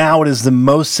 And now it is the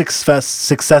most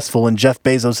successful, and Jeff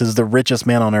Bezos is the richest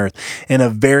man on earth in a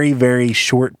very, very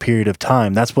short period of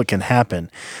time. That's what can happen.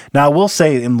 Now, I will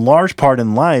say, in large part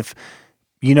in life,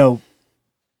 you know,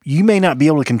 you may not be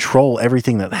able to control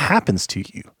everything that happens to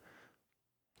you.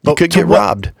 You could get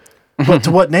robbed. But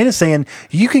to what Nate is saying,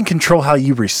 you can control how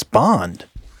you respond,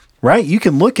 right? You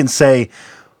can look and say,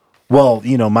 well,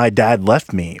 you know, my dad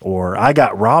left me, or I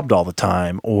got robbed all the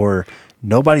time, or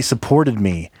nobody supported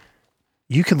me.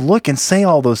 You can look and say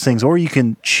all those things, or you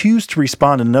can choose to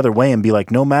respond in another way and be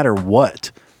like, no matter what,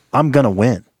 I'm going to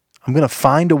win. I'm going to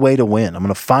find a way to win. I'm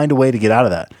going to find a way to get out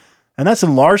of that. And that's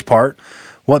in large part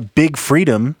what big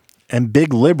freedom and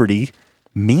big liberty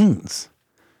means.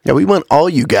 Yeah, we want all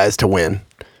you guys to win.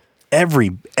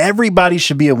 Everybody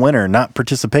should be a winner, not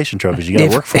participation trophies. You got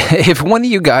to work for it. If one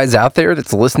of you guys out there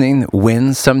that's listening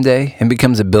wins someday and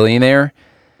becomes a billionaire,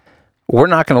 we're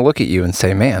not going to look at you and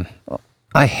say, man,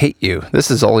 I hate you. This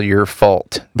is all your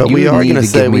fault. But you we are going to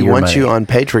say we want money. you on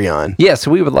Patreon. Yes,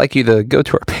 we would like you to go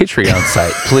to our Patreon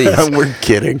site, please. We're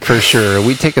kidding. For sure.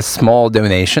 We take a small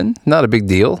donation, not a big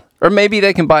deal. Or maybe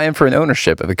they can buy in for an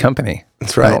ownership of the company.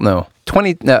 That's right. I don't know.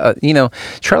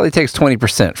 Charlie takes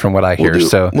 20% from what I hear.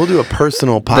 We'll do a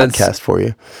personal podcast for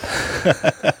you.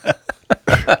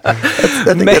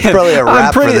 I think that's probably a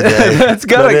wrap for the day.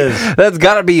 That's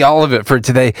got to be all of it for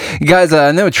today. Guys,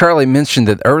 I know Charlie mentioned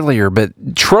it earlier,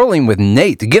 but Trolling with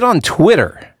Nate, get on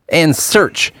Twitter and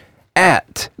search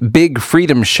at Big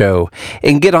Freedom Show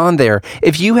and get on there.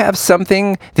 If you have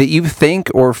something that you think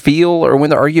or feel or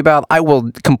want to argue about, I will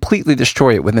completely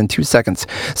destroy it within 2 seconds.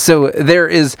 So there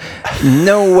is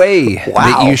no way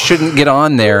that you shouldn't get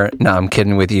on there. No, I'm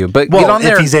kidding with you. But get on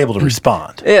there. If he's able to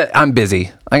respond. Yeah, I'm busy.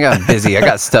 I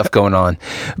got stuff going on.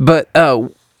 But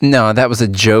no, that was a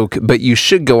joke. But you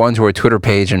should go onto our Twitter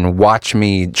page and watch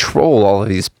me troll all of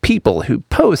these people who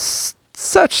post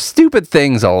such stupid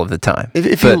things all of the time.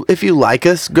 If you like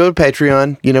us, go to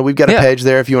Patreon. You know, we've got a page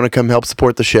there if you want to come help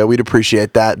support the show. We'd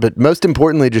appreciate that. But most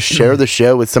importantly, just share the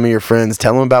show with some of your friends.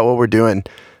 Tell them about what we're doing.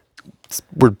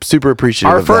 We're super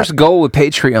appreciative Our of that. first goal with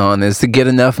Patreon is to get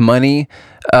enough money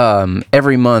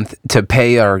every month to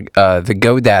pay our the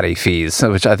GoDaddy fees,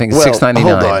 which I think is $6.99.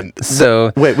 Hold on.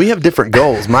 So wait, we have different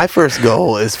goals. My first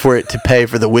goal is for it to pay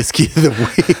for the whiskey of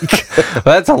the week.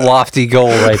 that's a lofty goal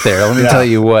right there. Let me tell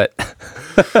you what.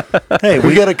 Hey,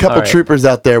 we got a couple troopers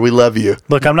out there. We love you.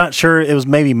 Look, I'm not sure. It was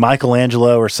maybe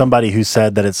Michelangelo or somebody who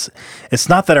said that it's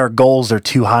not that our goals are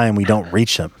too high and we don't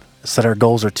reach them. It's that our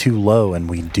goals are too low and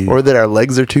we do. Or that our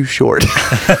legs are too short.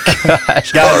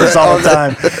 Guys, it's all the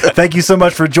time. Thank you so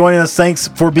much for joining us. Thanks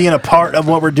for being a part of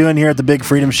what we're doing here at the Big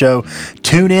Freedom Show.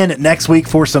 Tune in next week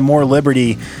for some more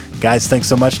liberty. Guys, thanks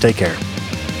so much. Take care.